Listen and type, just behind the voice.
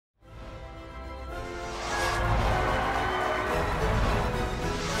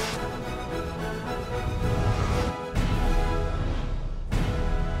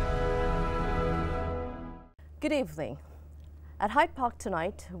Good evening. At Hyde Park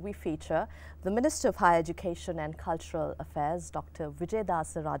tonight, we feature the Minister of Higher Education and Cultural Affairs, Dr.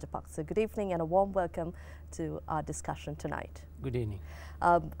 Wijeyadasa Rajapakshe. Good evening and a warm welcome to our discussion tonight. Good evening.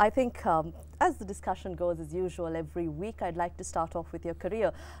 I think as the discussion goes as usual every week, I'd like to start off with your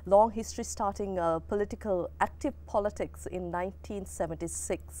career. Long history starting active politics in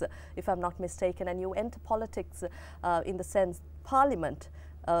 1976, if I'm not mistaken, and you enter politics in the sense Parliament.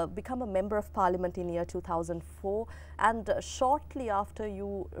 Become a member of Parliament in year 2004, and shortly after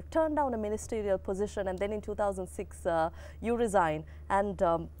you turned down a ministerial position, and then in 2006 you resign. And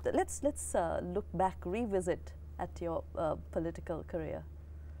let's look back, revisit at your political career.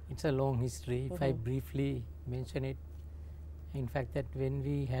 It's a long history. If I briefly mention it, in fact, that when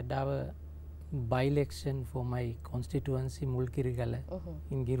we had our by-election for my constituency Mulkirigala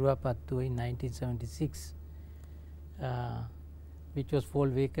in Girwapattu in 1976, which was fall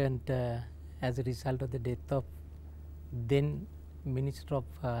vacant as a result of the death of then Minister of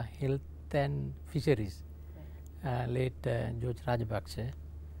Health and Fisheries, late George Rajapakshe.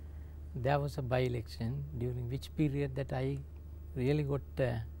 There was a by-election during which period that I really got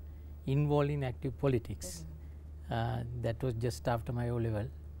involved in active politics. That was just after my O-level.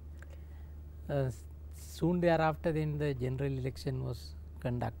 Soon thereafter, then the general election was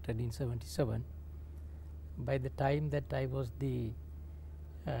conducted in 77. By the time that I was the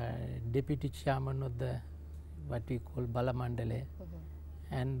deputy chairman of the what we call Balamandale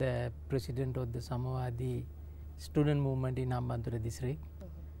and the president of the Samawadi student movement in Hambantota district.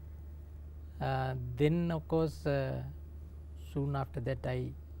 Then of course soon after that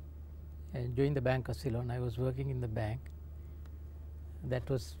I joined the bank of Ceylon. I was working in the bank. That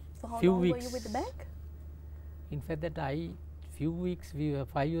was For how few long weeks. were you with the bank? In fact, that few weeks,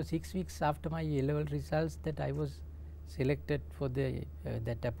 5 or 6 weeks after my A-level results, that I was selected for the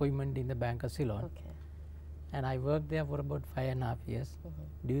that appointment in the bank of Ceylon. Okay. And I worked there for about 5.5 years,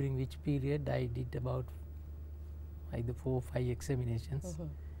 during which period I did about either 4 or 5 examinations.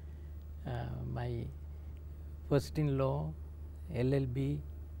 My first in law, LLB,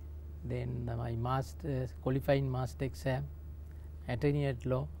 then my qualifying master exam, attorney at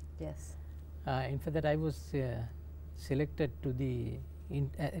law. Yes. In fact, that I was selected to the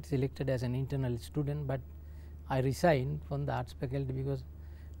selected as an internal student, but I resigned from the arts faculty because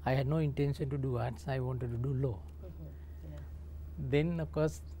I had no intention to do arts. I wanted to do law. Then of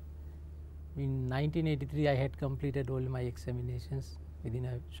course in 1983 I had completed all my examinations within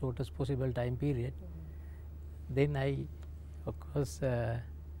a shortest possible time period. Then I of course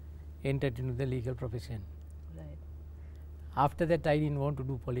entered into the legal profession. Right. After that I didn't want to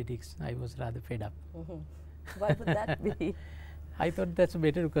do politics. I was rather fed up. Why would that be? I thought that's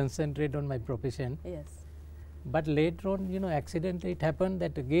better to concentrate on my profession. Yes. But later on, accidentally it happened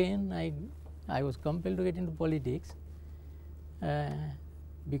that again I was compelled to get into politics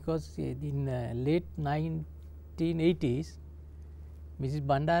because in late 1980s, Mrs.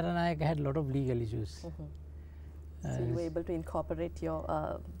 Bandaranayake had a lot of legal issues. So you were able to incorporate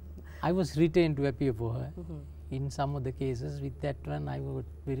your... I was retained to appear for her. In some of the cases with that one, I was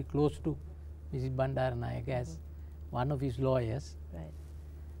very close to Mrs. Bandaranayake as one of his lawyers. Right.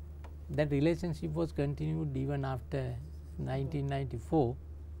 That relationship was continued even after 1994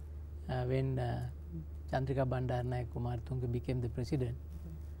 when Chandrika Bandaranaike Kumarthunga became the president.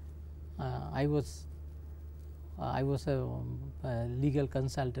 I was a legal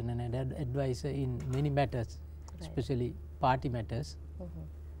consultant and an advisor in many matters, especially party matters.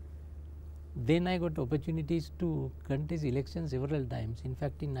 Then I got opportunities to contest elections several times. In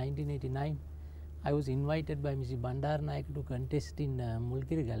fact, in 1989, I was invited by Mrs. Bandaranayake to contest in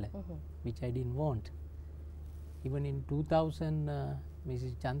Mulkirigala, which I didn't want. Even in 2000,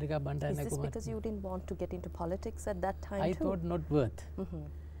 Mrs. Chandrika Bandaranayake. Is this because you didn't want to get into politics at that time I too? thought not worth.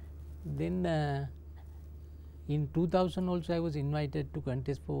 Then in 2000 also I was invited to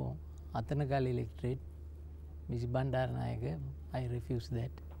contest for Athanagala electorate. Mrs. Bandaranayake, I refused that.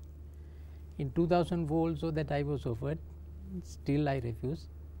 In 2004 also that I was offered, still I refused.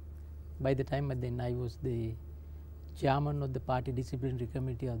 By the time then I was the chairman of the party disciplinary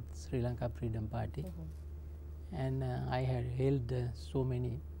committee of Sri Lanka Freedom Party, and I had held so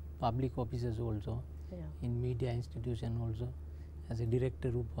many public offices also in media institution also, as a director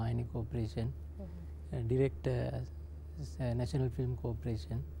of Wahini Corporation, director National Film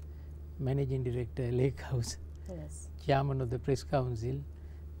Corporation, managing director Lake House, chairman of the Press Council,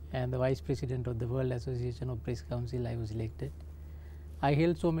 and the vice president of the World Association of Press Council. I was elected. I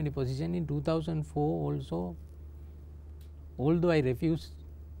held so many positions. In 2004 also, although I refused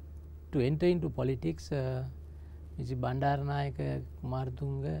to enter into politics, Mrs. Bandaranayake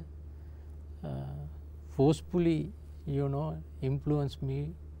Kumarthunga forcefully, influenced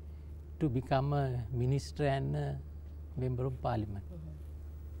me to become a minister and a member of parliament.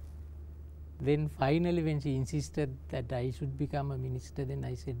 Then finally when she insisted that I should become a minister, then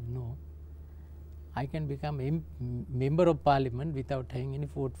I said no. I can become a member of parliament without having any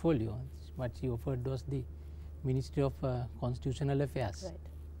portfolio. What she offered was the Ministry of Constitutional Affairs. Right.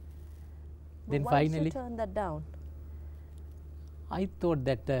 Then Why finally, did you turn that down? I thought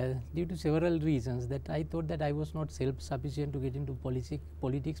that due to several reasons, that I thought that I was not self-sufficient to get into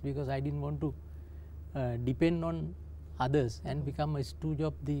politics because I didn't want to depend on others and become a stooge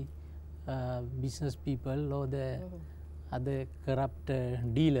of the business people or the other corrupt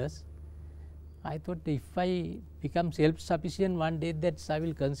dealers. I thought if I become self-sufficient one day, that I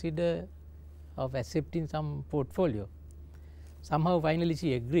will consider of accepting some portfolio. Somehow finally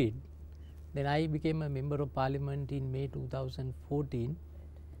she agreed. Then I became a member of parliament in May 2014,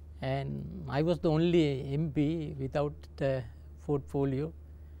 and I was the only MP without a portfolio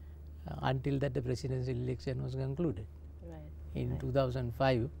until that the presidential election was concluded. Right. In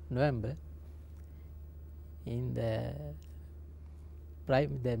 2005 November, in the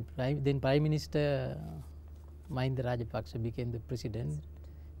then Prime Minister Wijeyadasa Rajapakshe became the president.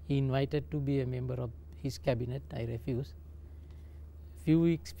 He invited to be a member of his cabinet. I refused.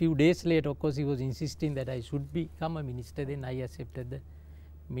 Few days later, of course, he was insisting that I should become a minister. Then I accepted the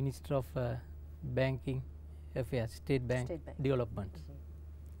Minister of Banking Affairs, State Bank Development.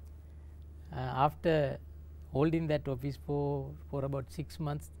 After holding that office for about 6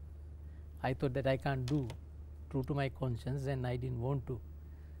 months, I thought that I can't do true to my conscience, and I didn't want to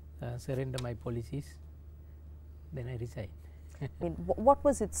surrender my policies. Then I resigned. I mean, what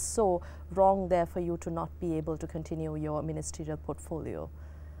was it so wrong there for you to not be able to continue your ministerial portfolio?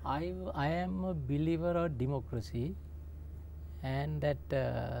 I am a believer of democracy, and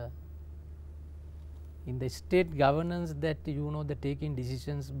that in the state governance, that the taking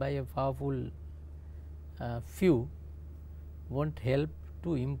decisions by a powerful few won't help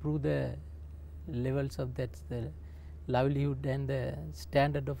to improve the levels of the livelihood and the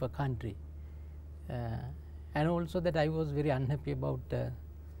standard of a country. And also that I was very unhappy about the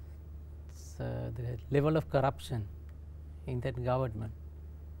level of corruption in that government.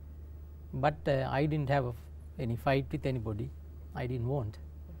 But I didn't have any fight with anybody. I didn't want.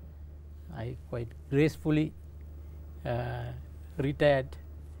 I quite gracefully retired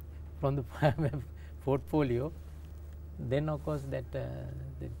from the portfolio. Then of course that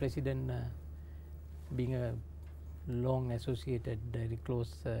the president, being a long associated, very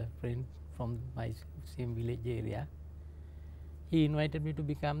close friend from my same village area, he invited me to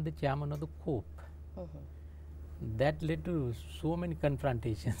become the chairman of the COP. That led to so many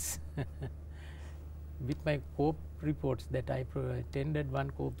confrontations with my COP reports. That I attended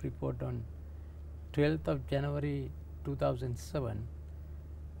one COP report on 12th of January 2007,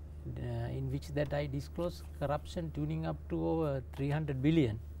 in which that I disclosed corruption tuning up to over 300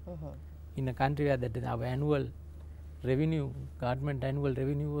 billion in a country where that our annual revenue, government annual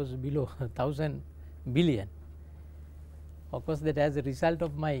revenue was below 1,000 billion. Of course, that as a result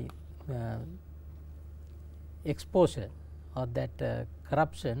of my exposure of that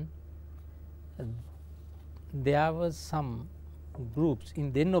corruption, there was some groups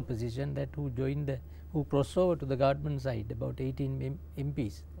in then opposition that who crossed over to the government side, about 18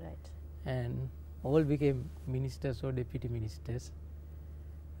 MPs. Right. And all became ministers or deputy ministers.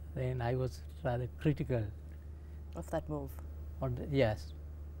 Then I was rather critical of that move. Yes,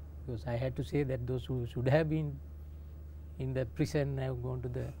 because I had to say that those who should have been in the prison have gone to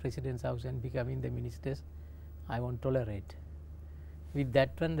the president's house and becoming the ministers, I won't tolerate. With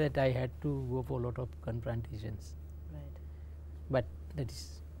that one, that I had to go for a lot of confrontations. Right. But that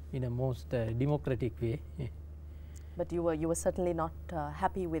is in a most democratic way. But you were certainly not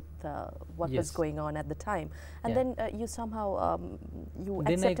happy with what was going on at the time, and then you somehow you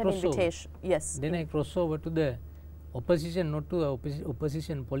accept an invitation. Yes. Then I crossed over to the opposition, not to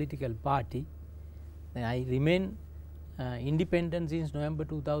opposition political party. Then I remained independent since November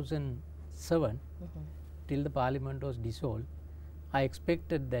 2007 till the parliament was dissolved. I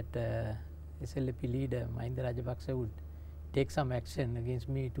expected that SLP leader Wijeyadasa Rajapakshe would take some action against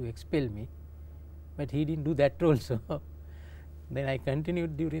me to expel me, but he didn't do that also. Then I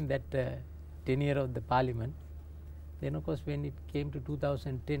continued during that tenure of the parliament. Then of course when it came to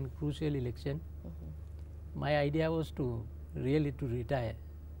 2010 crucial election, my idea was to really to retire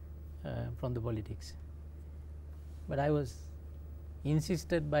from the politics. But I was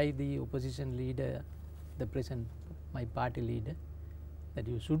insisted by the opposition leader, the present my party leader, that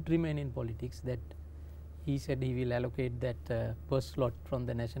you should remain in politics. That he said he will allocate that first slot from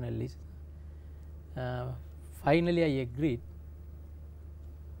the national list Finally, I agreed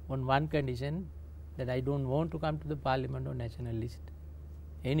on one condition, that I don't want to come to the parliament on national list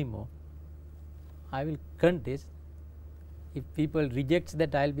anymore. I will contest. If people rejects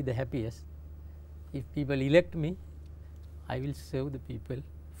that, I will be the happiest. If people elect me, I will serve the people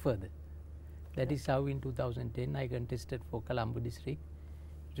further. That is how in 2010 I contested for Colombo district,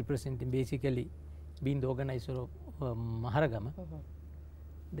 representing basically being the organizer of Maharagama.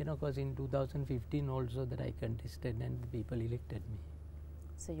 Then of course in 2015 also that I contested and the people elected me.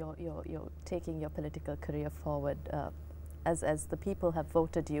 So you're taking your political career forward as the people have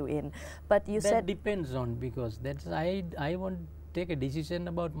voted you in. But you said that depends on, because that's I won't take a decision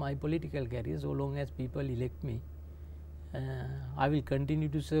about my political career so long as people elect me. I will continue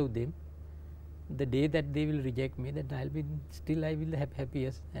to serve them. The day that they will reject me, that I will have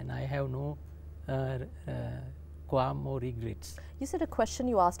happiest, and I have no qualm or regrets. You said a question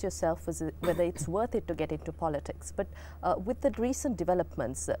you asked yourself was whether it's worth it to get into politics. But with the recent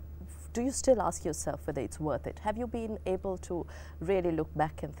developments, do you still ask yourself whether it's worth it? Have you been able to really look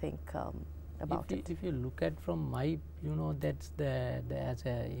back and think about it? If you look at from my, that's as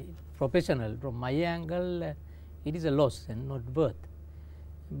a professional, from my angle, it is a loss and not worth.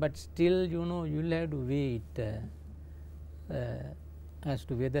 But still, you'll have to weigh it as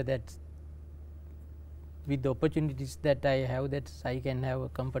to whether that's with the opportunities that I have, that I can have a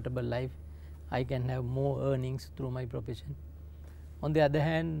comfortable life, I can have more earnings through my profession. On the other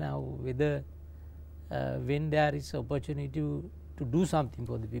hand, now whether when there is opportunity to do something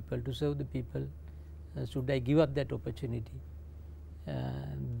for the people, to serve the people, should I give up that opportunity?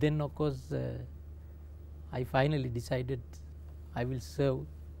 Then of course I finally decided I will serve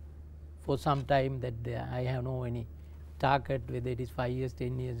for some time, that I have no any target whether it is 5 years,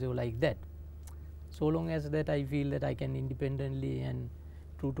 10 years or like that. So long as that I feel that I can independently and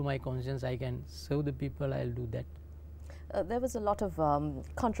true to my conscience I can serve the people, I will do that. There was a lot of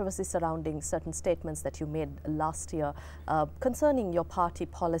controversy surrounding certain statements that you made last year concerning your party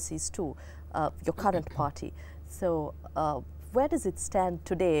policies too, your current party. So where does it stand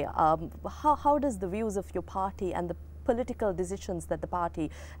today? How does the views of your party and the political decisions that the party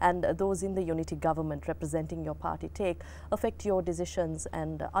and those in the unity government representing your party take affect your decisions,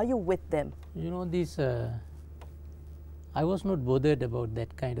 and are you with them? This I was not bothered about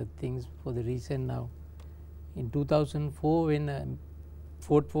that kind of things for the reason now. In 2004 when a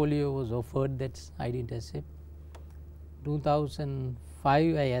portfolio was offered, that I didn't accept.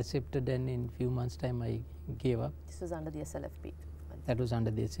 2005 I accepted, and in few months time I gave up. This was under the SLFP? That was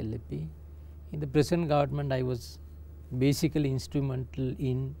under the SLFP. In the present government I was basically instrumental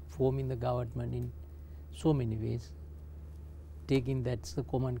in forming the government in so many ways, taking that's the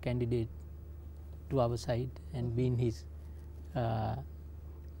common candidate to our side and being his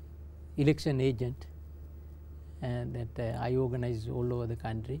election agent, and that I organized all over the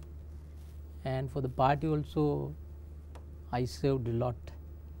country. And for the party also I served a lot,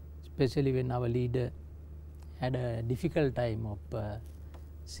 especially when our leader had a difficult time of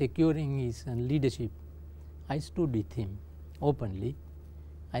securing his leadership. I stood with him openly.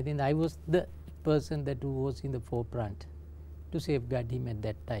 I think I was the person that was in the forefront to safeguard him at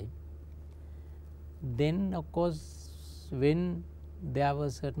that time. Then of course when there were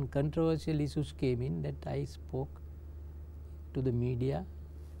certain controversial issues came in, that I spoke to the media,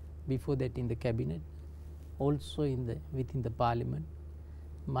 before that in the cabinet, also within the parliament.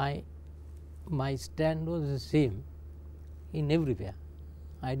 My stand was the same in everywhere.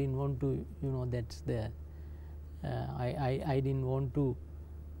 I didn't want to, that's the I didn't want to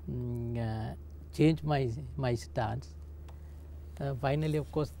change my stance. Finally,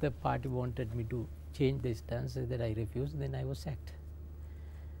 of course, the party wanted me to change the stance, that I refused. Then I was sacked.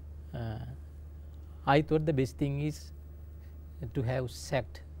 I thought the best thing is to have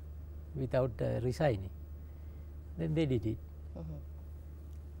sacked without resigning. Then they did it.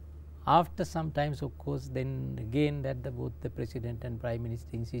 After some times, of course, then again that both the president and prime minister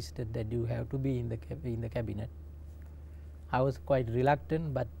insisted that you have to be in the cabinet. I was quite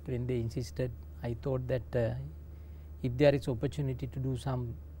reluctant, but when they insisted, I thought that if there is opportunity to do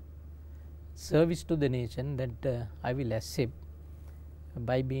some service to the nation, that I will accept.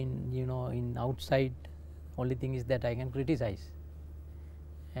 By being, in outside, only thing is that I can criticize,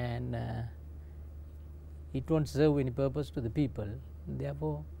 and it won't serve any purpose to the people.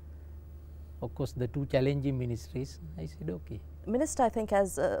 Therefore, of course, the two challenging ministries, I said okay. Minister, I think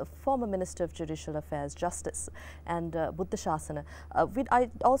as former Minister of Judicial Affairs, Justice and Buddha Shasana,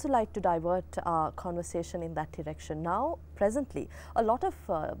 I'd also like to divert our conversation in that direction. Now, presently, a lot of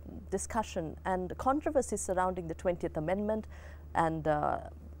discussion and controversy surrounding the 20th Amendment and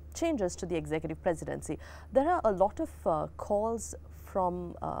changes to the executive presidency. There are a lot of calls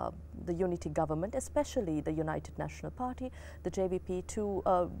from the unity government, especially the United National Party, the JVP, to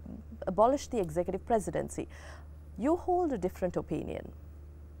abolish the executive presidency. You hold a different opinion.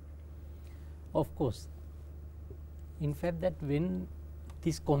 Of course. In fact, that when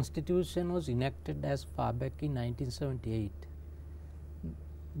this constitution was enacted as far back in 1978,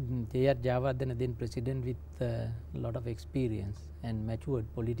 Wijeyadasa Rajapakshe, then president with a lot of experience and matured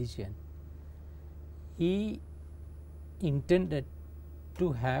politician, he intended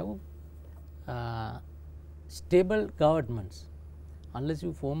to have stable governments. Unless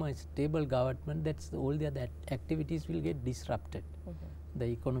you form a stable government, that's all the other activities will get disrupted. The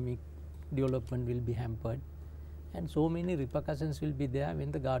economic development will be hampered, and so many repercussions will be there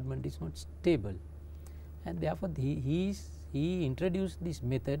when the government is not stable. And therefore, he introduced this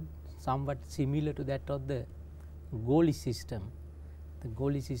method somewhat similar to that of the Gaulle system. The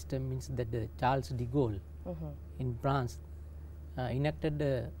Gaulle system means that the Charles de Gaulle in France enacted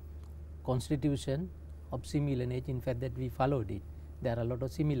the constitution of similar nature. In fact, that we followed it. There are a lot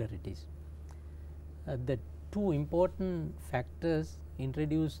of similarities. The two important factors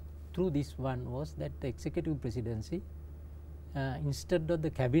introduced through this one was that the executive presidency, instead of the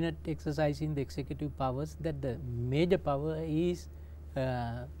cabinet exercising the executive powers, that the major power is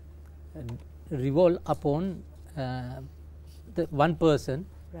revolve upon the one person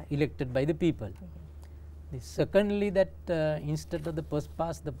elected by the people. Secondly, that instead of the post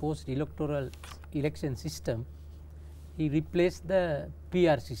electoral election system, he replaced the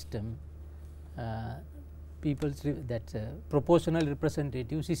PR system, that's a proportional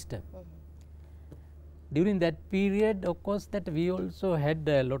representative system. During that period, of course, that we also had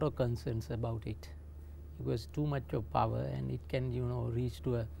a lot of concerns about it. It was too much of power, and it can, you know, reach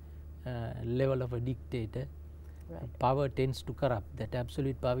to a level of a dictator. Power tends to corrupt. That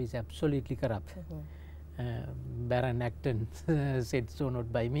absolute power is absolutely corrupt. Baron Acton said so, not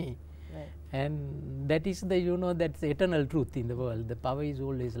by me. And that is the, you know, that's the eternal truth in the world. The power is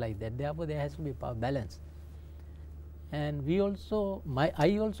always like that. Therefore, there has to be a power balance. And we also,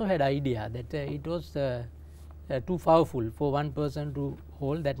 I also had idea that it was too powerful for one person to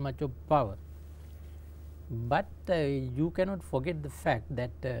hold that much of power. But you cannot forget the fact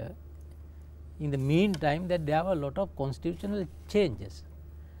that in the meantime that there were a lot of constitutional changes.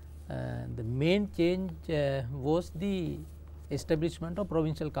 The main change was the establishment of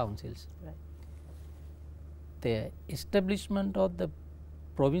provincial councils. The establishment of the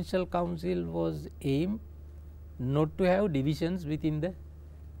provincial council was aimed not to have divisions within the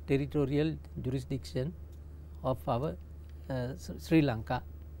territorial jurisdiction of our Sri Lanka,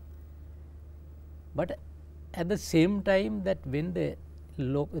 but at the same time that when the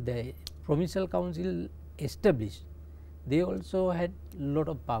provincial council established, they also had lot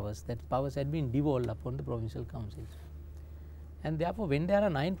of powers. That powers had been devolved upon the provincial councils, and therefore, when there are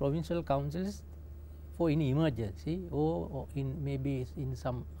 9 provincial councils, for in emergency or in maybe in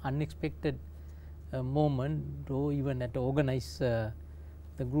some unexpected moment, or even at organize the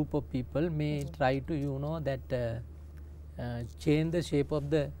group of people may try to, you know, that change the shape of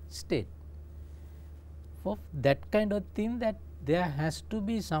the state. For that kind of thing, that there has to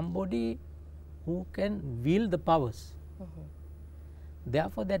be somebody who can wield the powers.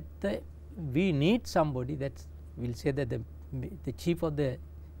 Therefore, that we need somebody that will say that the chief of the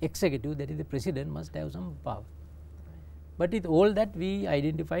executive, that is the president, must have some power. But with all that, we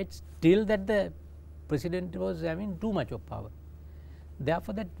identified still that the president was having too much of power.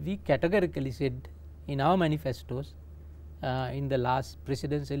 Therefore, that we categorically said in our manifestos in the last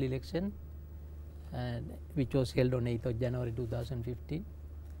presidential election, which was held on 8th of January 2015,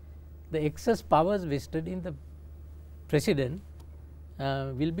 the excess powers vested in the president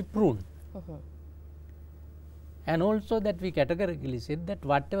will be pruned. And also that we categorically said that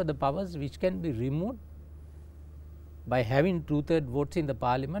whatever the powers which can be removed by having 2/3 votes in the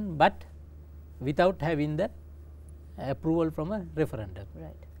parliament, but without having the approval from a referendum.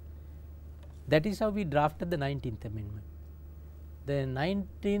 That is how we drafted the 19th Amendment. The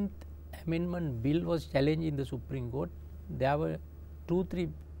 19th Amendment bill was challenged in the Supreme Court. There were 2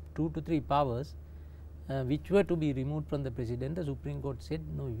 to 3 powers which were to be removed from the president. The Supreme Court said,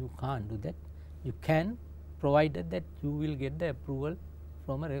 no, you can't do that. You can, provided that you will get the approval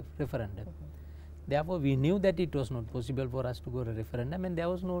from a referendum. Therefore, we knew that it was not possible for us to go to a referendum, and there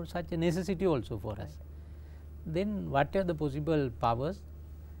was no such a necessity also for us. Then whatever the possible powers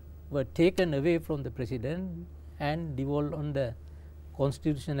were taken away from the president and devolved on the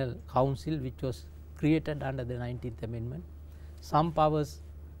Constitutional Council, which was created under the 19th Amendment. Some powers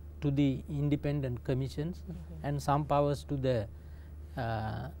to the independent commissions and some powers to the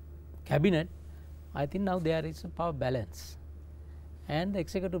cabinet, I think now there is a power balance, and the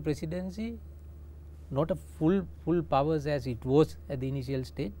executive presidency not a full powers as it was at the initial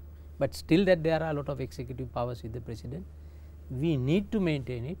stage, but still that there are a lot of executive powers with the president. We need to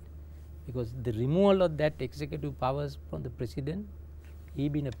maintain it, because the removal of that executive powers from the president, he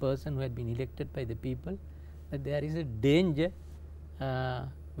being a person who had been elected by the people, that there is a danger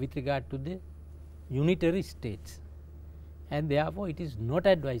with regard to the unitary states, and therefore it is not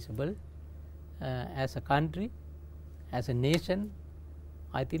advisable as a country, as a nation.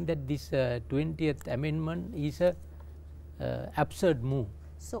 I think that this 20th amendment is a absurd move.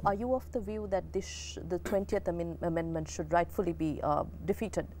 So are you of the view that this the 20th amendment should rightfully be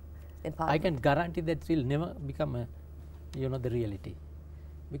defeated in Parliament? I can guarantee that it will never become a, the reality,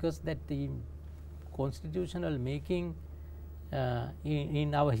 because that the constitutional making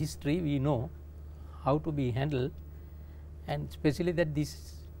in our history, we know how to be handled, and especially that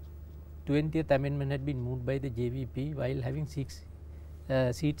this 20th amendment had been moved by the JVP while having 6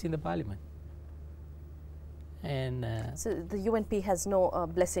 seats in the Parliament. And so the UNP has no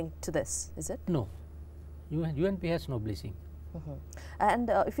blessing to this, is it? No, UNP has no blessing. And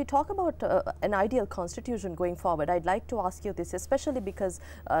if we talk about an ideal constitution going forward, I'd like to ask you this, especially because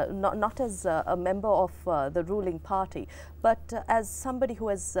not as a member of the ruling party, but as somebody who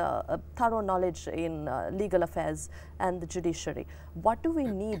has a thorough knowledge in legal affairs and the judiciary. What do we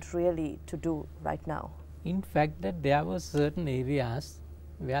need really to do right now? In fact, that there were certain areas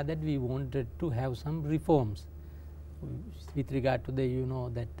where that we wanted to have some reforms with regard to the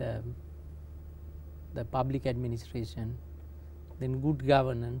the public administration, then good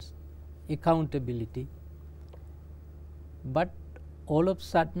governance, accountability. But all of a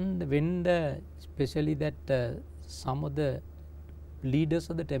sudden, when especially that some of the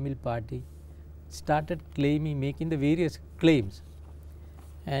leaders of the Tamil party started making the various claims,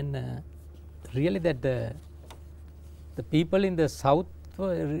 and really that the people in the south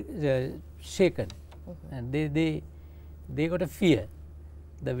were shaken, and they got a fear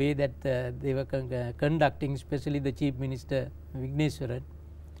the way that they were conducting, especially the Chief Minister Wijeyadasa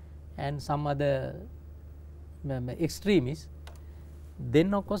and some other extremists.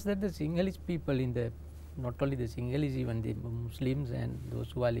 Then of course that the Sinhalese people not only the Sinhalese, even the Muslims and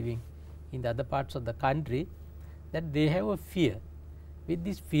those who are living in the other parts of the country, that they have a fear. With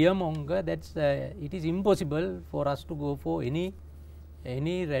this fear monger, that's it is impossible for us to go for any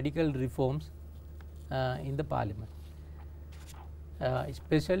radical reforms in the Parliament.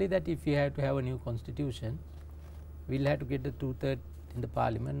 Especially that if we have to have a new constitution, we will have to get the 2/3 in the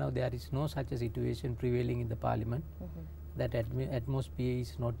Parliament. Now there is no such a situation prevailing in the Parliament. That atmosphere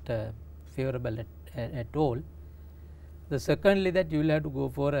is not favorable at all. The secondly, that you will have to go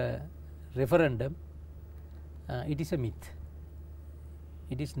for a referendum. It is a myth.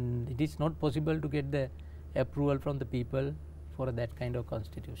 It is not possible to get the approval from the people for that kind of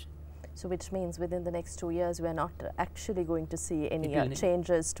constitution. So which means within the next 2 years we are not actually going to see any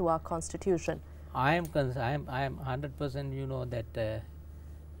changes to our constitution. I am 100% that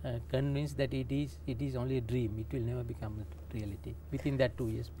convinced that it is only a dream. It will never become a reality within that 2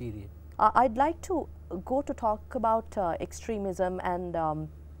 years period. I'd like to go to talk about extremism and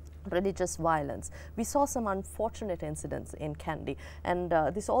religious violence. We saw some unfortunate incidents in Kandy, and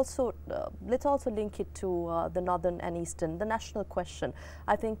this also let's also link it to the northern and eastern, the national question.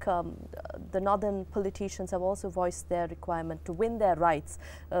 I think the northern politicians have also voiced their requirement to win their rights.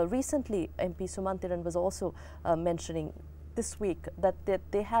 Recently, MP Sumantiran was also mentioning this week that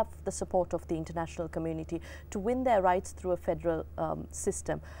they have the support of the international community to win their rights through a federal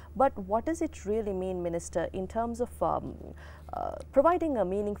system. But what does it really mean, Minister, in terms of providing a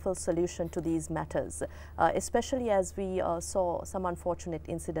meaningful solution to these matters, especially as we saw some unfortunate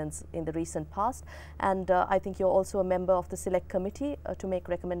incidents in the recent past? And I think you're also a member of the Select Committee to make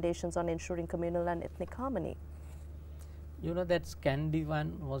recommendations on ensuring communal and ethnic harmony. That Kandy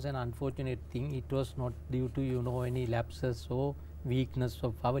one was an unfortunate thing. It was not due to any lapses or weakness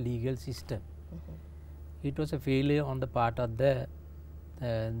of our legal system. It was a failure on the part of the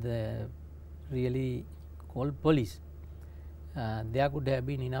really called police. There could have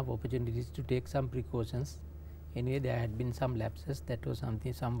been enough opportunities to take some precautions. Anyway, there had been some lapses. That was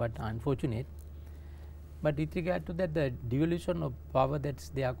something somewhat unfortunate. But with regard to that, the devolution of power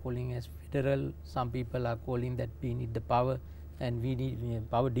that they are calling as federal, some people are calling that we need the power and we need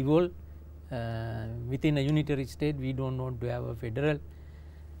power devolved within a unitary state. We don't want to have a federal.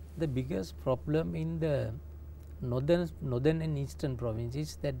 The biggest problem in the northern and eastern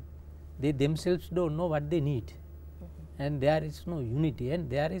provinces that they themselves don't know what they need, and there is no unity,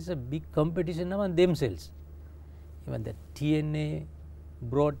 and there is a big competition among themselves. Even the TNA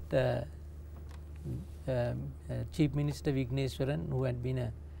brought Chief Minister Vigneswaran, who had been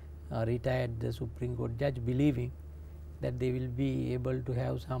a retired Supreme Court judge, believing that they will be able to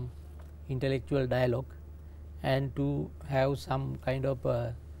have some intellectual dialogue and to have some kind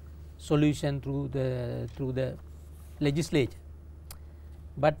of solution through the legislature.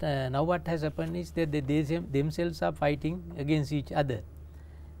 But now what has happened is that they themselves are fighting against each other.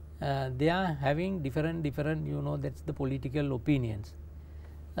 They are having different that's the political opinions.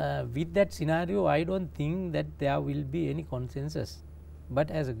 With that scenario, I don't think that there will be any consensus. But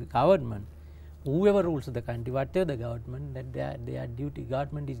as a government, whoever rules the country, whatever the government, that their duty,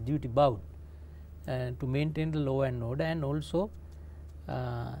 government is duty bound to maintain the law and order, and also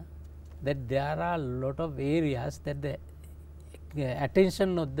that there are a lot of areas that the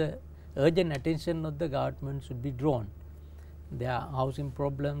urgent attention of the government should be drawn. There are housing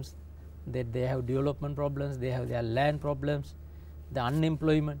problems, that they have development problems, they have their land problems, the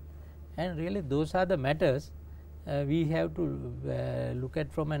unemployment, and really those are the matters we have to look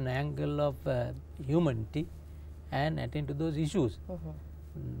at from an angle of humanity and attend to those issues.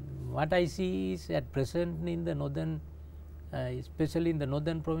 What I see is at present in the northern, especially in the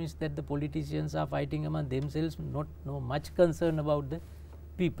northern province, that the politicians are fighting among themselves, not much concern about the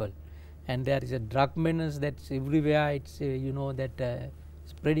people. And there is a drug menace that's everywhere. It's that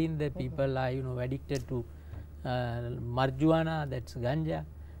spreading. The people are addicted to marijuana, that's ganja,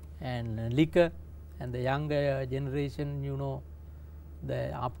 and liquor, and the younger generation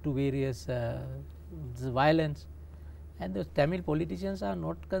the up to various violence, and the Tamil politicians are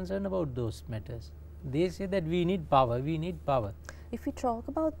not concerned about those matters. They say that we need power, we need power. If we talk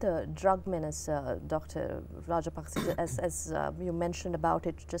about the drug menace, Dr. Rajapakshe, as you mentioned about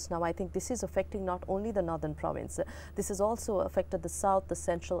it just now, I think this is affecting not only the northern province, this has also affected the south, the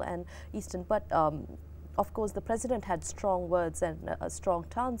central and eastern, but of course the president had strong words and a strong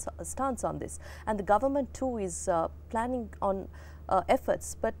stance on this, and the government too is planning on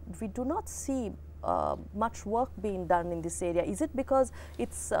efforts, but we do not see much work being done in this area. Is it because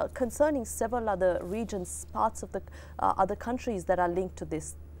it's concerning several other regions, parts of the other countries that are linked to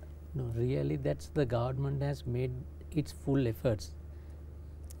this? No, really that's the government has made its full efforts,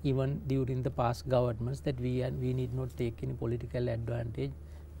 even during the past governments, that we need not take any political advantage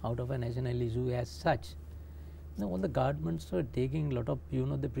out of a national issue as such. Now all the governments were taking a lot of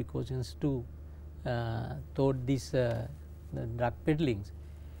the precautions to toward this the drug peddlings.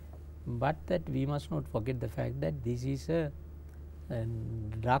 But that we must not forget the fact that this is a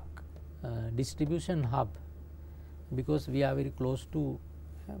drug distribution hub, because we are very close to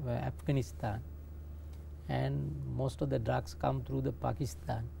Afghanistan, and most of the drugs come through the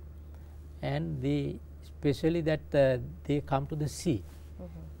Pakistan, and they especially that they come to the sea.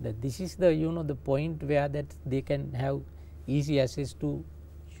 That this is the the point where that they can have easy access to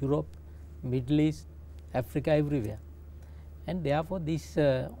Europe, Middle East, Africa, everywhere. And therefore this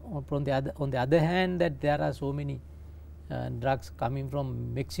on the other hand, that there are so many drugs coming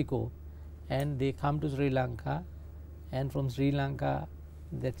from Mexico, and they come to Sri Lanka, and from Sri Lanka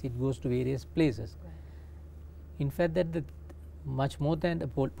that it goes to various places. Right. In fact, that the much more than the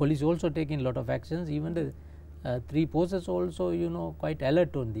police also taking a lot of actions, even the three forces also quite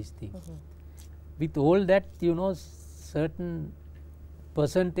alert on this thing. With all that certain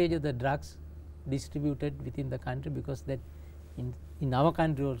percentage of the drugs distributed within the country, because that in our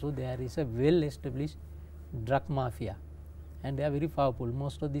country also there is a well established drug mafia, and they are very powerful.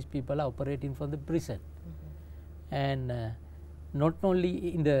 Most of these people are operating from the prison, and not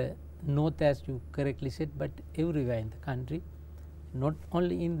only in the north as you correctly said, but everywhere in the country, not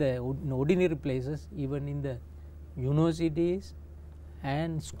only in the ordinary places, even in the universities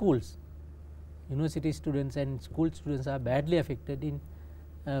and schools. University students and school students are badly affected.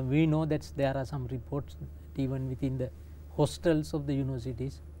 We know that there are some reports that even within the hostels of the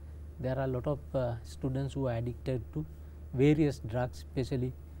universities there are a lot of students who are addicted to various drugs,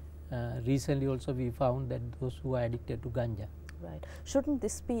 especially recently also we found that those who are addicted to ganja. Right. Shouldn't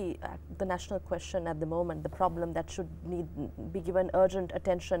this be the national question at the moment, the problem that should be given urgent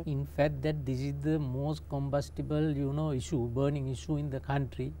attention? In fact, that this is the most combustible issue, burning issue in the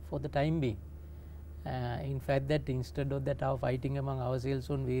country for the time being. In fact, that instead of that our fighting among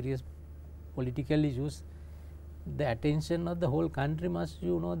ourselves on various political issues, the attention of the whole country must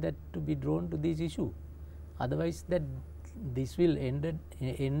that to be drawn to this issue. Otherwise that this will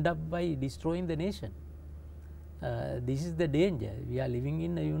end up by destroying the nation. This is the danger. We are living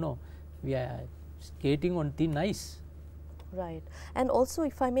in we are skating on thin ice. Right. And also,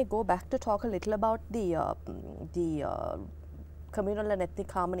 if I may go back to talk a little about the Communal and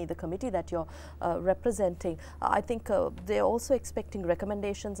Ethnic Harmony, the committee that you're representing, I think they're also expecting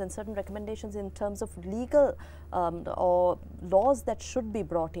recommendations and certain recommendations in terms of legal or laws that should be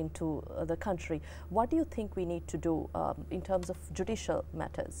brought into the country. What do you think we need to do in terms of judicial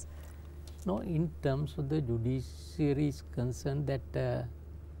matters? No, in terms of the judiciary is concerned, that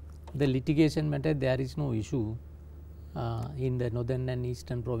the litigation matter, there is no issue in the northern and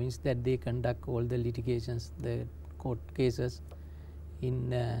eastern province, that they conduct all the litigations, the court cases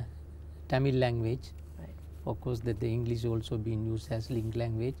in Tamil language. Right. Of course, that the English also being used as link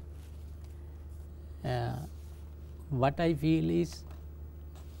language. What I feel is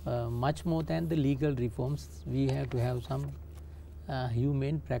much more than the legal reforms, we have to have some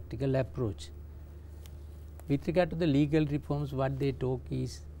humane practical approach. With regard to the legal reforms, what they talk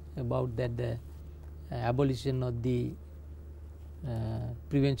is about that the abolition of the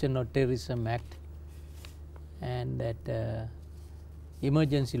Prevention of Terrorism Act, and that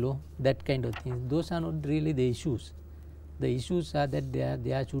emergency law, that kind of things. Those are not really the issues. The issues are that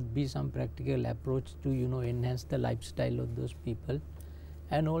there should be some practical approach to enhance the lifestyle of those people,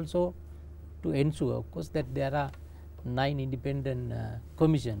 and also to ensure, of course, that there are 9 independent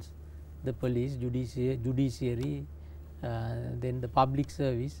commissions: the police, judiciary, then the public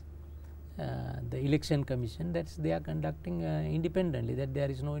service, the election commission, that they are conducting independently, that there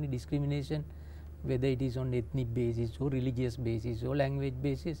is no any discrimination, whether it is on ethnic basis or religious basis or language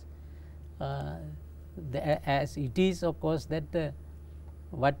basis. As it is, of course, that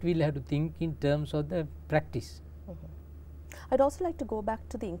what we will have to think in terms of the practice. I'd also like to go back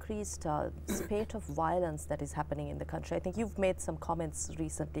to the increased spate of violence that is happening in the country. I think you've made some comments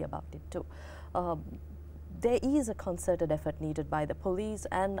recently about it too. There is a concerted effort needed by the police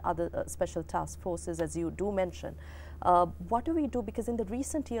and other special task forces, as you do mention. What do we do? Because in the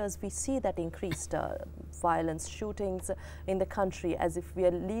recent years, we see that increased violence, shootings in the country, as if we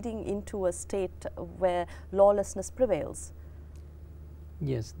are leading into a state where lawlessness prevails.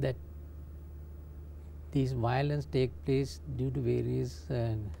 Yes, that these violence take place due to various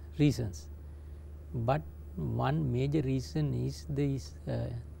reasons. But one major reason is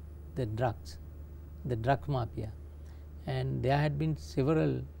the drugs, the drug mafia. And there had been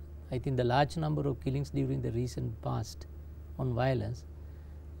several, I think the large number of killings during the recent past on violence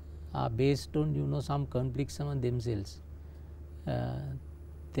are based on some conflicts among themselves.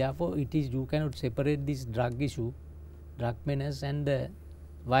 Therefore, it is, you cannot separate this drug issue, drug menace, and the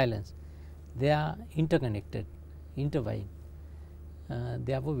violence. They are interconnected, intertwined.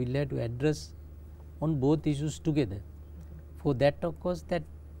 Therefore, we will have to address on both issues together. For that, of course, that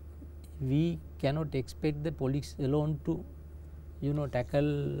we cannot expect the police alone to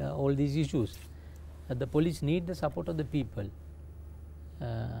tackle all these issues. The police need the support of the people.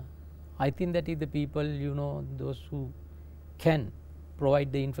 I think that if the people, those who can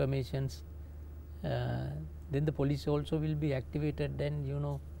provide the informations, then the police also will be activated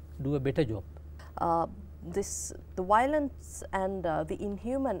and do a better job. The violence and the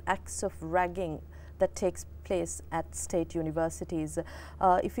inhuman acts of ragging that takes place at state universities.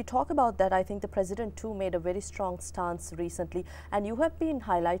 If we talk about that, I think the President too made a very strong stance recently, and you have been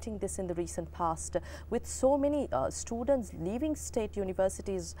highlighting this in the recent past, with so many students leaving state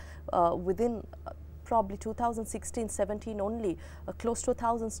universities within probably 2016-17 only. Close to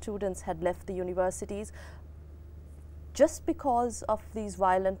 1,000 students had left the universities just because of these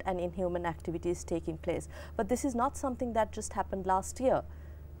violent and inhuman activities taking place. But this is not something that just happened last year.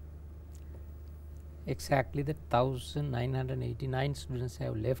 Exactly, the 1,989 students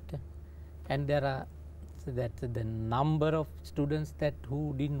have left, and there are the number of students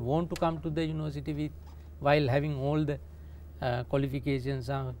who didn't want to come to the university while having all the qualifications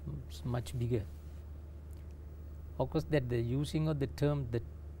are much bigger. Of course, that the using of the term that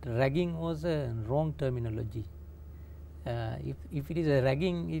ragging was a wrong terminology. If it is a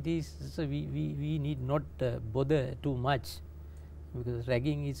ragging, it is, so we need not bother too much, because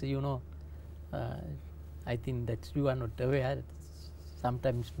ragging is I think that you are not aware,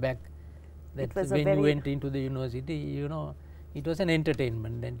 sometimes back, that when you went into the university, it was an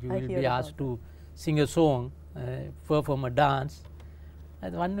entertainment, and you will be asked to sing a song, perform a dance,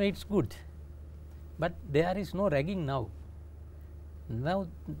 and one way it's good. But there is no ragging now. Now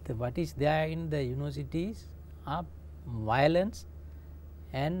what is there in the universities are violence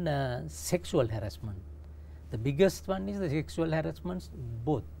and sexual harassment. The biggest one is the sexual harassment,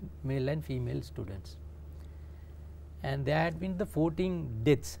 both male and female students. And there had been the 14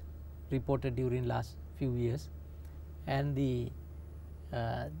 deaths reported during last few years, and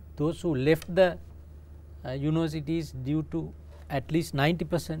those who left the universities due to at least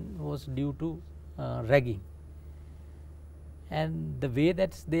 90% was due to ragging. And the way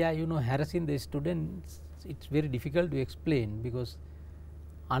that they are, harassing the students, it's very difficult to explain, because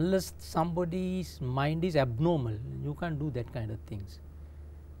unless somebody's mind is abnormal, you can't do that kind of things.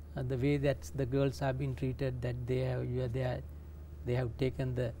 The way that the girls have been treated, that they have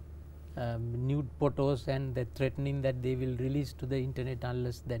taken the nude photos, and they're threatening that they will release to the internet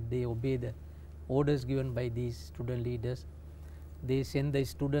unless that they obey the orders given by these student leaders. They send the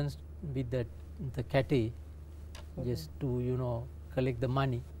students with the catty just to collect the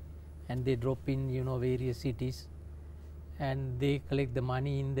money, and they drop in various cities, and they collect the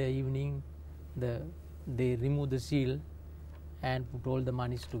money in the evening. They remove the seal and put all the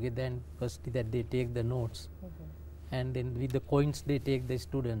monies together, and first that they take the notes, and then with the coins they take the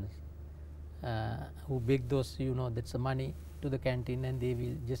students who beg those that's the money to the canteen, and they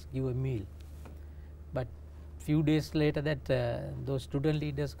will just give a meal. But few days later, that those student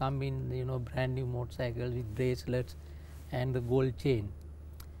leaders come in brand new motorcycles with bracelets and the gold chain,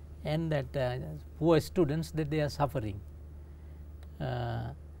 and that poor students, that they are suffering.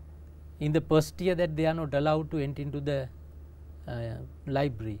 In the first year, that they are not allowed to enter into the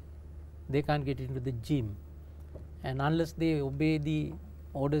library, they can't get into the gym, and unless they obey the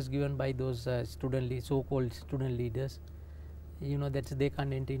orders given by those so-called student leaders, that they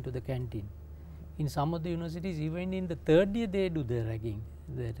can't enter into the canteen. In some of the universities, even in the third year, they do the ragging.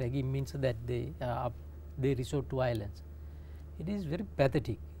 The ragging means that they resort to violence. It is very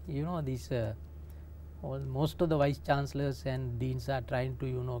pathetic. These most of the vice chancellors and deans are trying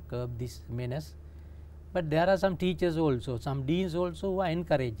to curb this menace, but there are some teachers also, some deans also, who are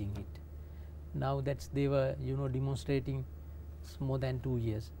encouraging it. Now that they were demonstrating more than 2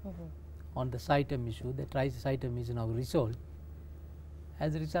 years on the CITEM issue. The CITEM is now resolved.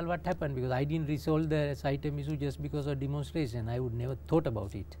 As a result, what happened? Because I didn't resolve the CITEM issue just because of demonstration. I would never thought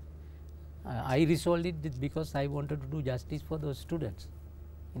about it. I resolved it because I wanted to do justice for those students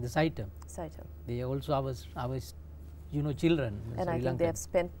in the CITEM. They are also our children. And I think they have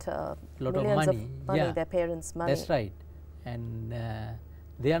spent lot millions of money. Yeah. Their parents' money. That's right. And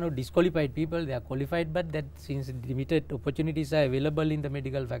they are not disqualified people, they are qualified, but that since limited opportunities are available in the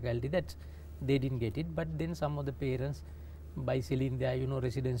medical faculty, that they didn't get it. But then some of the parents, by selling their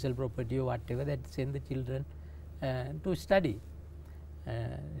residential property or whatever, that send the children to study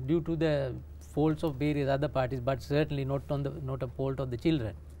due to the faults of various other parties, but certainly not a fault of the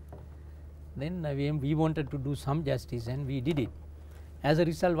children. Then we wanted to do some justice, and we did it. As a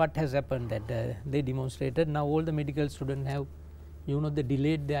result, what has happened, that they demonstrated. Now all the medical students have they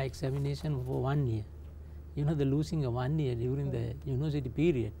delayed their examination for 1 year. They're losing 1 year during the university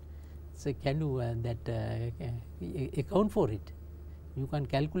period. So can you account for it? You can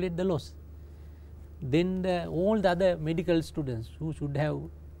calculate the loss. Then all the other medical students who should have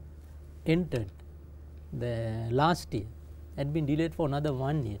entered the last year had been delayed for another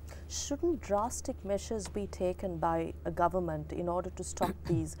 1 year. Shouldn't drastic measures be taken by a government in order to stop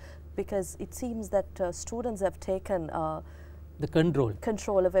these? Because it seems that students have taken the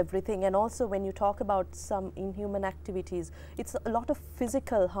control of everything. And also when you talk about some inhuman activities, it's a lot of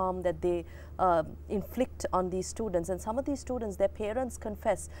physical harm that they inflict on these students. And some of these students, their parents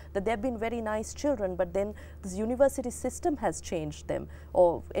confess that they've been very nice children, but then this university system has changed them,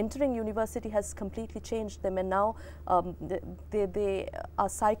 or entering university has completely changed them, and now they are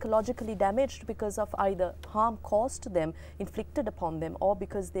psychologically damaged because of either harm caused to them, inflicted upon them, or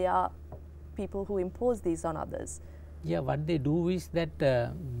because they are people who impose these on others. Yeah, what they do is that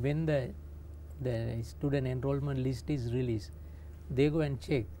when the student enrollment list is released, they go and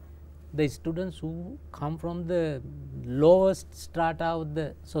check the students who come from the lowest strata of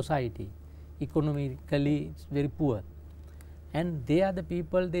the society, economically it's very poor, and they are the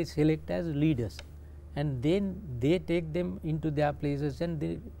people they select as leaders, and then they take them into their places, and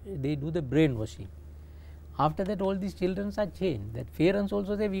they do the brainwashing. After that, all these children are changed. That parents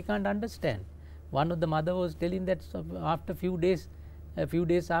also say, we can't understand. One of the mother was telling that after a few days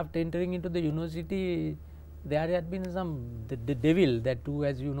after entering into the university, there had been the devil, that too,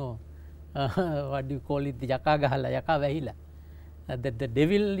 as you know, what do you call it, yaka gahala, yaka vahila, that the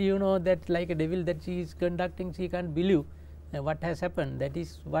devil, that like a devil that she is conducting, she can't believe what has happened. That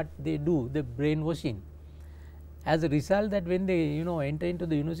is what they do, the brainwashing. As a result, that when they enter into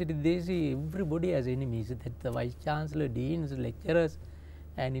the university, they see everybody as enemies, that the vice chancellor, deans, lecturers.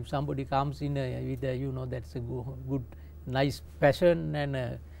 And if somebody comes in with that's a good nice fashion,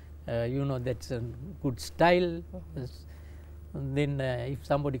 and that's a good style, then if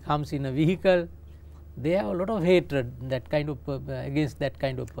somebody comes in a vehicle, they have a lot of hatred that kind of against that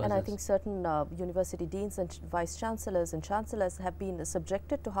kind of persons. And I think certain university deans and vice chancellors and chancellors have been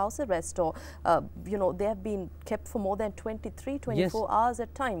subjected to house arrest, or you know, they have been kept for more than 23, 24 yes. hours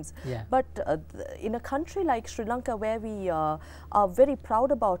at times. Yeah. But in a country like Sri Lanka, where we are very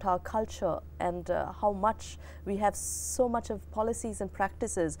proud about our culture and how much we have so much of policies and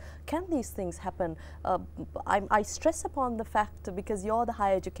practices, can these things happen? I stress upon the fact, because you're the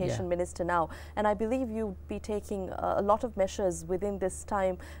higher education minister now, and I believe you'd be taking a lot of measures within this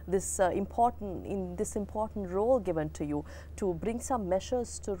time, this important role given to you, to bring some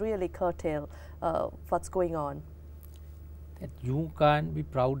measures to really curtail what's going on. That you can't be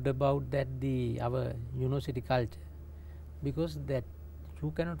proud about that our university culture, because that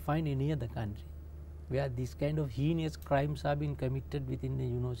you cannot find any other country where these kind of heinous crimes have been committed within the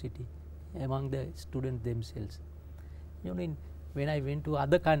university among the students themselves. You know, when I went to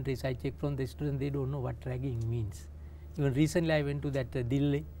other countries, I checked from the students, they don't know what ragging means. Even recently I went to that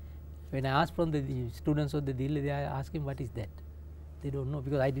Delhi. When I asked from the students of the Delhi, they are asking what is that. They don't know,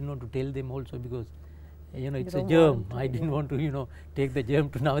 because I didn't want to tell them also, because you know, it's a germ. I didn't want to, you know, take the germ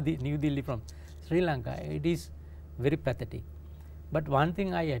to New Delhi from Sri Lanka. It is very pathetic. But one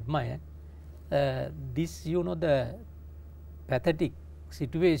thing I admire, this, you know, the pathetic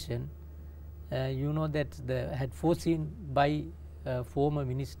situation, you know, that had foreseen by former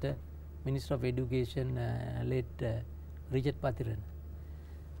Minister of Education, late Wijeyadasa Rajapakshe.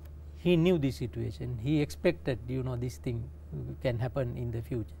 He knew this situation. He expected, you know, this thing can happen in the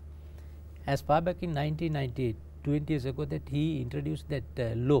future. As far back in 1998, 20 years ago, that he introduced that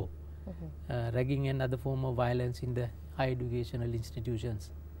law, ragging and other form of violence in the higher educational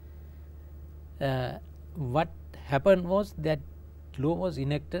institutions. What happened was that law was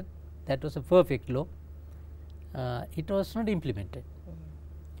enacted. That was a perfect law. It was not implemented.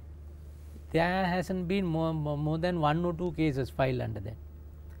 There hasn't been more than 1 or 2 cases filed under that.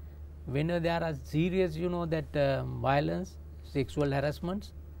 Whenever there are serious, you know, that violence, sexual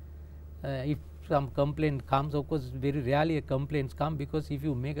harassments, if some complaint comes, of course very rarely a complaints come, because if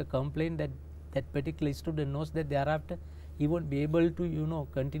you make a complaint, that particular student knows that thereafter he won't be able to, you know,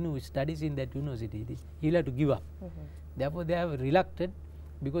 continue his studies in that university. He will have to give up. Therefore they have reluctant,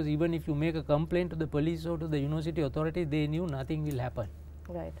 because even if you make a complaint to the police or to the university authority, they knew nothing will happen.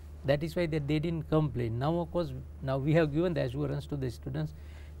 Right. That is why they didn't complain. Now, of course, now we have given the assurance to the students.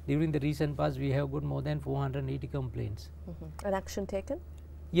 During the recent past, we have got more than 480 complaints. An action taken?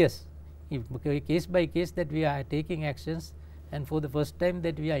 Yes. Case by case that we are taking actions, and for the first time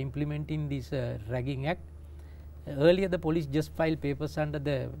that we are implementing this ragging act. Earlier the police just filed papers under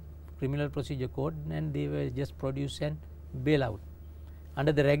the Criminal Procedure Code, and they were just produced and bail out.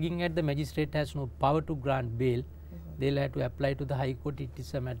 Under the ragging act, the magistrate has no power to grant bail. They'll have to apply to the High Court. It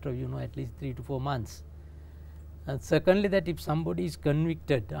is a matter of, you know, at least 3 to 4 months. And secondly, that if somebody is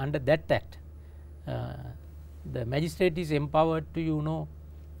convicted under that act, the magistrate is empowered to, you know,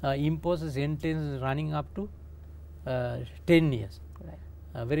 impose a sentence running up to 10 years. Right.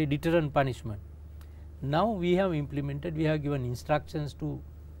 A very deterrent punishment. Now we have implemented, we have given instructions to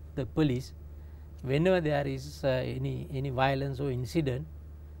the police, whenever there is any violence or incident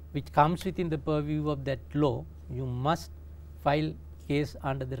which comes within the purview of that law, you must file case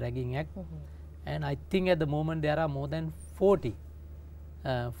under the ragging act. And I think at the moment there are more than 40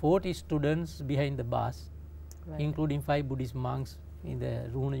 students behind the bars, including 5 Buddhist monks in the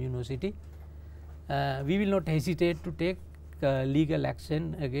Ruhuna University. We will not hesitate to take legal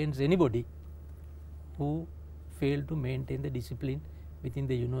action against anybody who fail to maintain the discipline within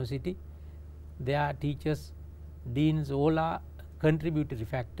the university. There are teachers, deans, all are contributory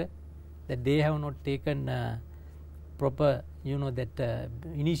factor, that they have not taken proper, you know, that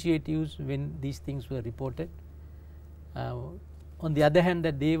initiatives when these things were reported. On the other hand,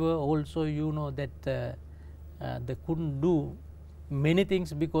 that they were also, you know, that they couldn't do many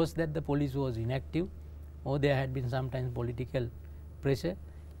things because that the police was inactive, or there had been sometimes political pressure.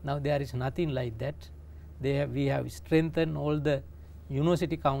 Now there is nothing like that. We have strengthened all the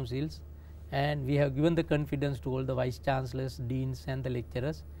university councils, and we have given the confidence to all the vice chancellors, deans and the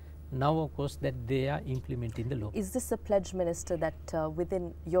lecturers. Now, of course, that they are implementing the law. Is this a pledge, Minister, that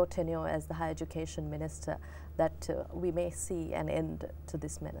within your tenure as the Higher Education Minister, that we may see an end to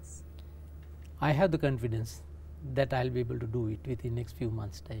this menace? I have the confidence that I will be able to do it within next few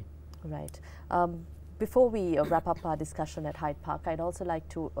months' time. Right. Before we wrap up our discussion at Hyde Park, I'd also like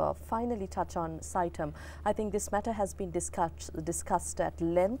to finally touch on CITEM. I think this matter has been discussed at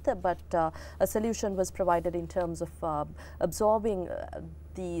length, but a solution was provided in terms of absorbing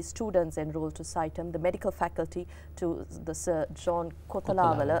the students enrolled to SHydePark, the medical faculty to the Sir John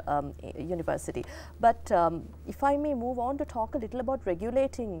Kothalavala University. But if I may move on to talk a little about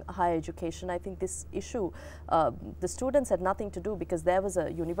regulating higher education, I think this issue, the students had nothing to do because there was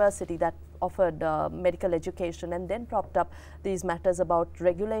a university that offered medical education, and then propped up these matters about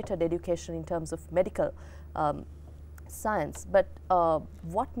regulated education in terms of medical science. But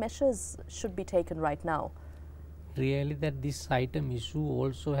what measures should be taken right now? Really, that this SHydePark issue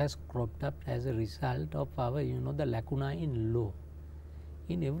also has cropped up as a result of our, the lacuna in law.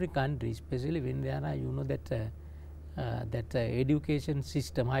 In every country, especially when there are, that education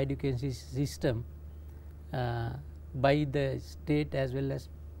system, higher education system by the state as well as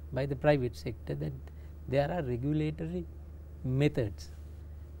by the private sector, that there are regulatory methods,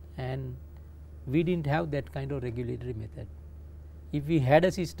 and we didn't have that kind of regulatory method. If we had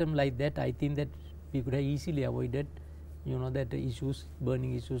a system like that, I think that we could have easily avoided, that issues,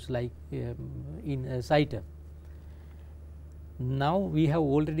 burning issues like in SHydePark. Now we have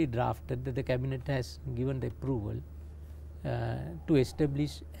already drafted that the cabinet has given the approval to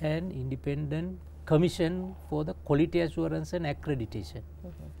establish an independent commission for the quality assurance and accreditation.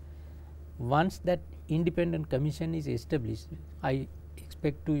 Once that independent commission is established, I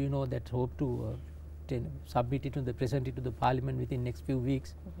expect to that hope to submit it to the present it to the parliament within next few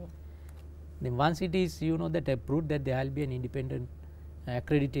weeks. Then once it is that approved, that there will be an independent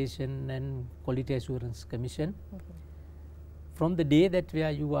accreditation and quality assurance commission. From the day that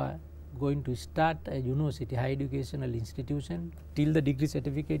where you are going to start a university, higher educational institution, till the degree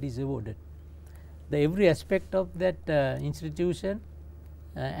certificate is awarded, the every aspect of that institution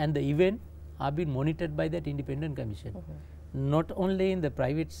and the event are being monitored by that independent commission. Not only in the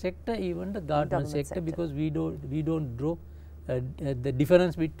private sector, even the government sector, because we don't draw the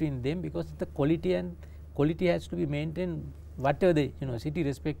difference between them, because the quality has to be maintained whatever the university,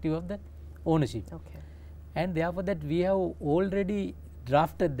 irrespective of the ownership. And therefore, that we have already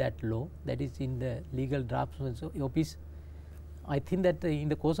drafted that law, that is in the legal draft office. I think that in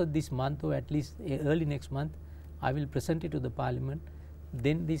the course of this month, or at least early next month, I will present it to the parliament.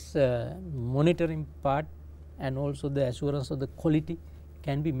 Then this monitoring part and also the assurance of the quality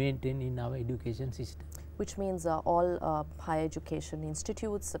can be maintained in our education system. Which means all higher education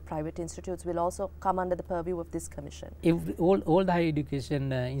institutes, private institutes will also come under the purview of this commission. All the higher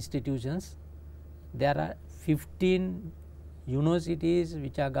education institutions, there are 15 universities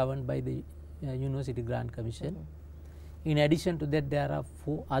which are governed by the University Grant Commission. In addition to that, there are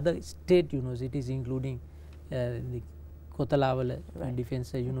 4 other state universities, including the Kothalavala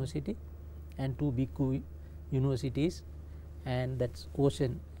Defence University and 2 Bhikkhu universities, and that's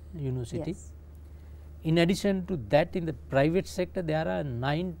Ocean University. In addition to that, in the private sector, there are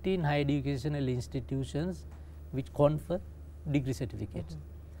 19 higher educational institutions which confer degree certificates.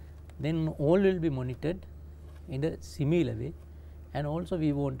 Then all will be monitored in a similar way, and also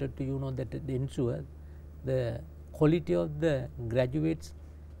we wanted to that ensure the quality of the graduates,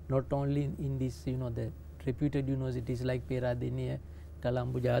 not only in this the reputed universities like Peradeniya,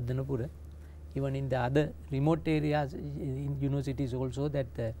 Colombo, Jadanapura, even in the other remote areas in universities also, that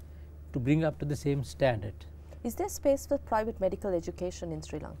to bring up to the same standard. Is there space for private medical education in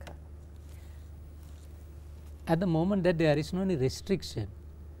Sri Lanka? At the moment, that there is no any restriction,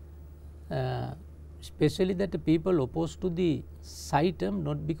 especially that the people opposed to the SHydePark,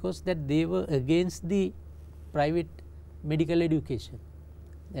 not because that they were against the private medical education.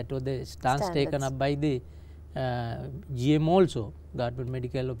 That was the stance taken up by the GM also, Government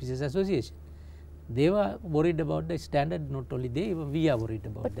Medical Officers Association. They were worried about the standard, not only they, even we are worried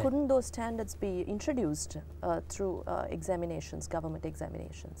about that. But couldn't those standards be introduced through examinations, government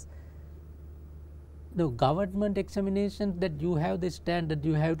examinations? The government examinations, that you have the standard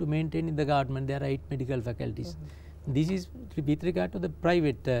you have to maintain in the government. There are 8 medical faculties. This is with regard to the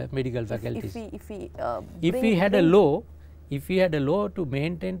private medical faculties. If we had a law, to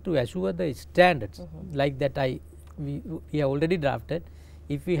maintain, to assure the standards like that, we have already drafted.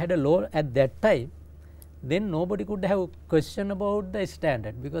 If we had a law at that time, then nobody could have a question about the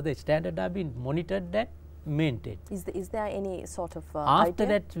standard, because the standard are being monitored and maintained. Is there any sort of after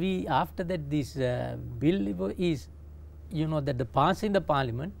idea? After that this bill is that the pass in the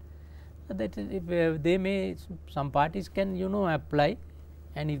parliament, that if they may, some parties can apply,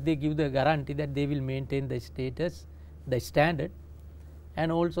 and if they give the guarantee that they will maintain the status, the standard,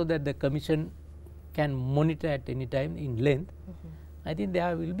 and also that the commission can monitor at any time in length, I think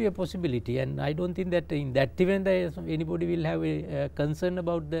there will be a possibility, and I don't think that in that event anybody will have a concern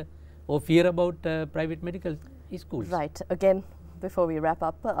about or fear about private medical schools. Right. Again, before we wrap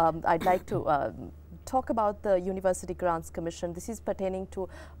up, I'd like to talk about the University Grants Commission. This is pertaining to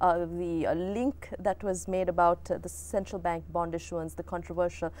the link that was made about the central bank bond issuance, the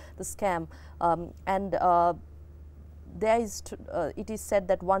controversial, the scam, and there is it is said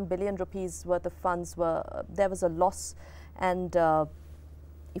that 1 billion rupees worth of funds there was a loss, and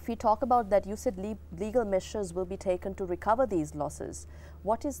if we talk about that, you said legal measures will be taken to recover these losses.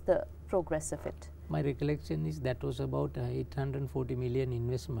 What is the progress of it? My recollection is that was about 840 million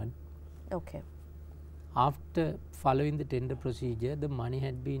investment. Okay. After following the tender procedure, the money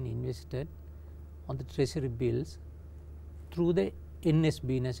had been invested on the treasury bills through the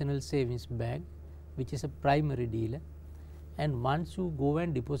NSB, National Savings Bank, which is a primary dealer. And once you go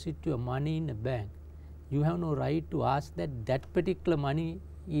and deposit your money in a bank, you have no right to ask that that particular money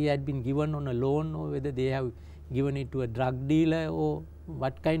had been given on a loan, or whether they have given it to a drug dealer, or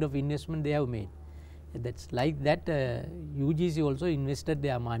what kind of investment they have made. That's like that UGC also invested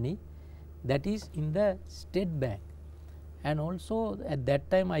their money, that is in the state bank. And also at that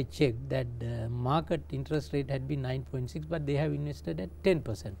time I checked that the market interest rate had been 9.6, but they have invested at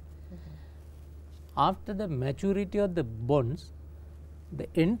 10%. After the maturity of the bonds, the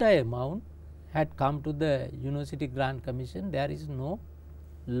entire amount had come to the University Grant Commission. There is no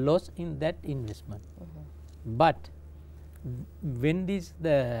loss in that investment. But when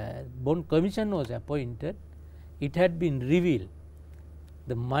the bond commission was appointed, it had been revealed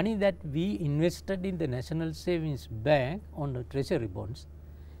the money that we invested in the National Savings Bank on the treasury bonds,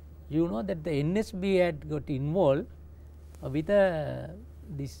 you know that the NSB had got involved with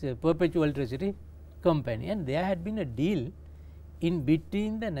this perpetual treasury company, and there had been a deal in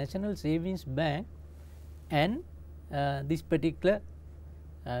between the National Savings Bank and this particular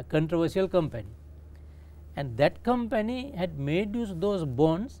controversial company. And that company had made use those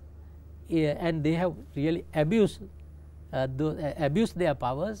bonds, and they have really abused their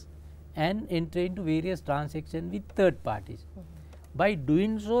powers and entered into various transactions with third parties. By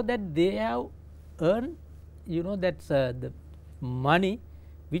doing so, that they have earned, you know, that's the money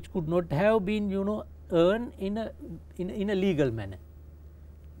which could not have been, you know, earned in a legal manner.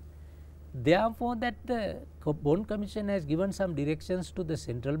 Therefore, that the bond commission has given some directions to the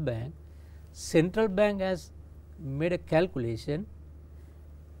central bank. Central bank has made a calculation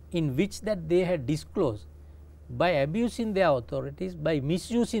in which that they had disclosed, by abusing their authorities, by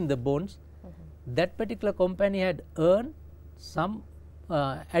misusing the bonds, that particular company had earned some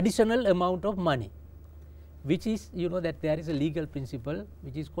additional amount of money, which is, you know, that there is a legal principle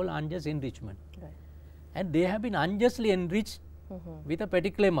which is called unjust enrichment. Right. And they have been unjustly enriched with a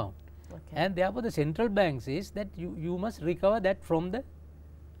particular amount. Okay. And therefore, the central bank says that you must recover that from the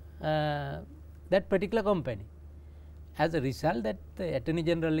that particular company. As a result, that the Attorney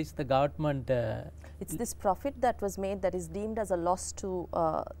General is the government. It's this profit that was made that is deemed as a loss to.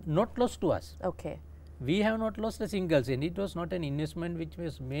 Not loss to us. Okay. We have not lost a single cent. It was not an investment which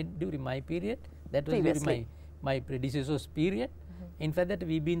was made during my period. That was during my predecessor's period. In fact, that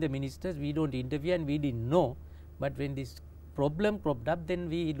we being the ministers, we don't interfere and we didn't know. But when this problem cropped up, then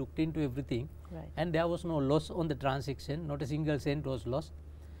we looked into everything. Right. And there was no loss on the transaction. Not a single cent was lost.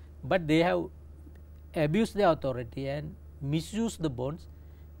 But they have abused their authority and misused the bonds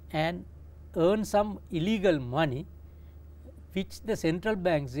and earned some illegal money, which the central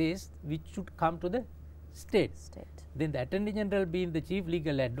bank says which should come to the state. Then the Attorney General, being the chief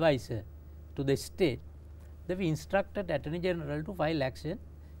legal advisor to the state, we instructed Attorney General to file action.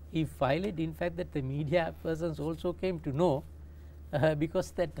 He filed it. In fact, that the media persons also came to know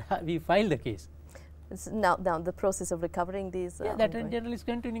because that we filed the case. Now the process of recovering these. Yeah, the Attorney General is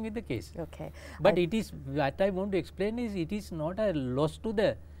continuing with the case. Okay. But it is, what I want to explain is, it is not a loss to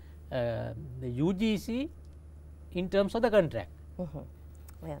the UGC in terms of the contract.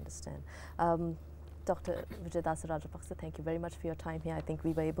 I understand. Dr. Wijeyadasa Rajapakshe, thank you very much for your time here. I think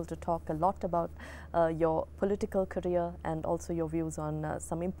we were able to talk a lot about your political career and also your views on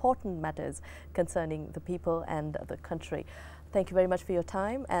some important matters concerning the people and the country. Thank you very much for your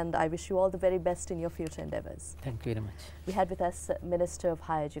time, and I wish you all the very best in your future endeavours. Thank you very much. We had with us Minister of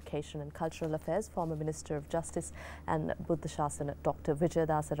Higher Education and Cultural Affairs, former Minister of Justice and Buddha Shasana, Dr.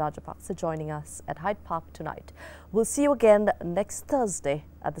 Wijeyadasa Rajapakshe, joining us at Hyde Park tonight. We'll see you again next Thursday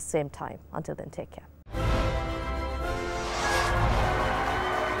at the same time. Until then, take care.